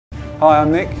Hi,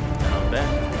 I'm Nick. And I'm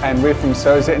Ben. And we're from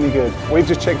So Is It Any Good? We've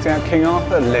just checked out King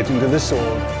Arthur, Legend of the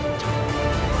Sword.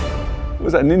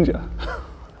 Was that a ninja?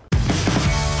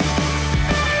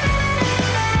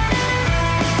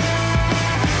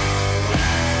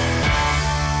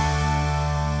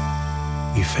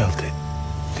 You felt it,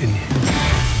 didn't you?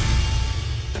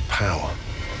 The power.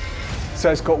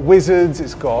 So it's got wizards,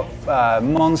 it's got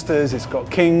monsters, it's got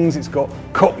kings, it's got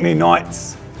Cockney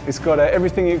knights. It's got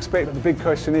everything you expect. But the big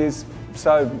question is,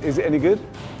 so is it any good?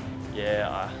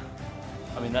 Yeah,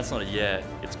 I mean that's not a yeah,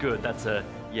 it's good. That's a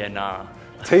yeah, nah.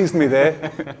 Teased me there.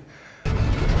 There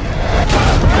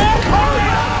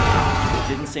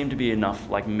didn't seem to be enough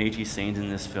like meaty scenes in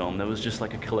this film. There was just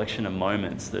like a collection of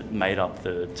moments that made up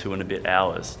the 2 and a bit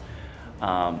hours,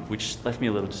 which left me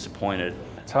a little disappointed.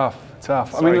 Tough. Sorry,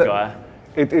 I mean, look, Guy.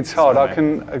 It's hard. Sorry, I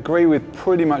can agree with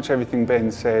pretty much everything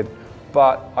Ben said,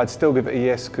 but I'd still give it a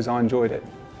yes because I enjoyed it.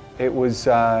 It was,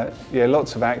 yeah,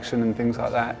 lots of action and things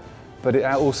like that, but it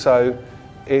also,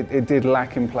 it did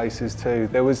lack in places too.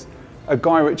 There was a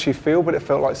Guy Ritchie feel, but it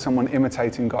felt like someone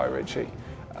imitating Guy Ritchie.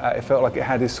 It felt like it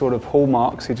had his sort of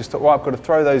hallmarks. He just thought, right, I've got to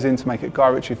throw those in to make it Guy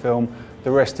Ritchie film.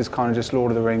 The rest is kind of just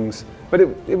Lord of the Rings. But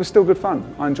it was still good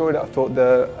fun. I enjoyed it. I thought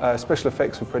the special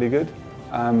effects were pretty good.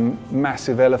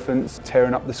 Massive elephants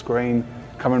tearing up the screen,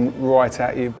 coming right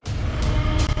at you.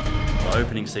 The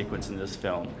opening sequence in this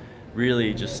film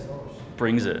really just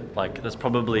brings it. Like that's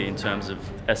probably, in terms of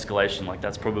escalation, like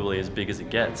that's probably as big as it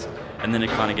gets. And then it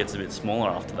kind of gets a bit smaller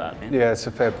after that. Yeah, it's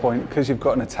a fair point. Because you've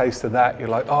gotten a taste of that, you're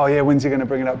like, oh yeah, when's he going to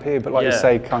bring it up here? But like you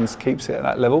say, kind of keeps it at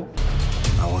that level.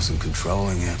 I wasn't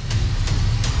controlling it.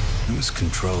 It was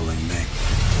controlling me.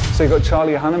 So you've got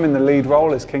Charlie Hunnam in the lead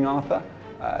role as King Arthur.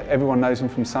 Everyone knows him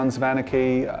from Sons of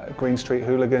Anarchy, Green Street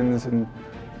Hooligans, and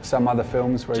some other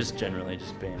films. Where just generally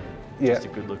just being just a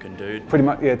good-looking dude. Pretty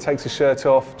much, yeah. Takes his shirt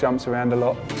off, jumps around a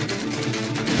lot.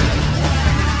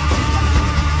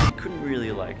 You couldn't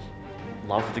really like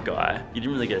love the guy. You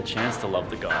didn't really get a chance to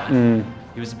love the guy.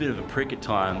 He was a bit of a prick at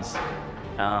times,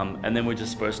 and then we're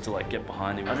just supposed to like get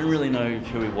behind him. I didn't really know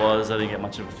who he was. I didn't get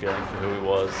much of a feeling for who he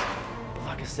was. But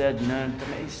like I said, you know,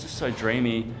 he's just so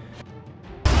dreamy.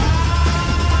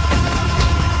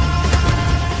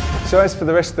 So as for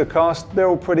the rest of the cast, they're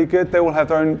all pretty good. They all have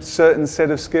their own certain set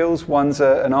of skills. One's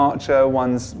an archer,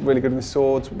 one's really good with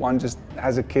swords, one just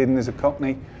has a kid and is a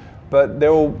Cockney. But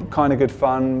they're all kind of good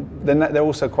fun. They're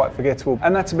also quite forgettable.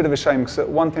 And that's a bit of a shame, because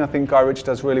one thing I think Guy Ritchie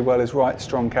does really well is write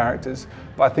strong characters.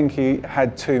 But I think he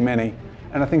had too many.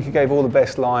 And I think he gave all the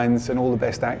best lines and all the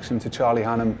best action to Charlie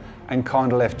Hunnam and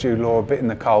kind of left Jude Law a bit in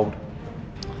the cold.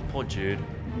 Poor Jude.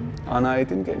 I know, he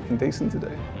didn't get anything decent to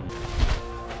do.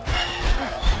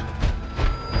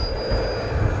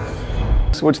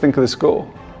 So what do you think of the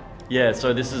score? Yeah,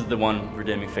 so this is the one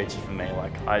redeeming feature for me.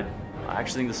 Like, I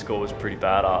actually think the score was pretty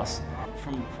badass.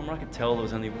 From what I could tell, there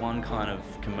was only one kind of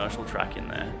commercial track in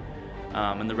there,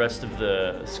 and the rest of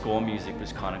the score music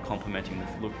was kind of complementing the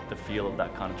look, the feel of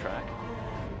that kind of track.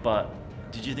 But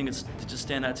did you think did it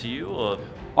stand out to you, or?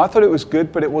 I thought it was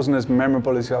good, but it wasn't as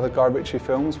memorable as the other Guy Ritchie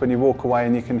films. When you walk away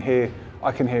and I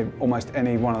can hear almost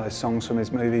any one of those songs from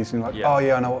his movies, and you're like, oh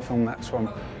yeah, I know what film that's from.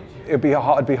 I'd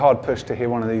be hard pushed to hear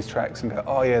one of these tracks and go,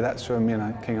 oh yeah, that's from, you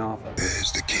know, King Arthur.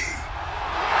 There's the king.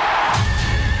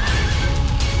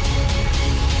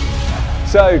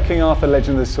 So, King Arthur,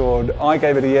 Legend of the Sword. I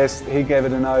gave it a yes, he gave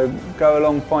it a no. Go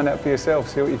along, find out for yourself,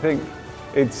 see what you think.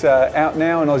 It's out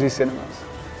now in Aussie cinemas.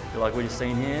 If you like what you've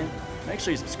seen here, make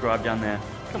sure you subscribe down there.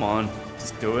 Come on,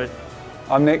 just do it.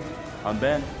 I'm Nick. I'm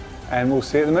Ben. And we'll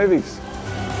see you at the movies.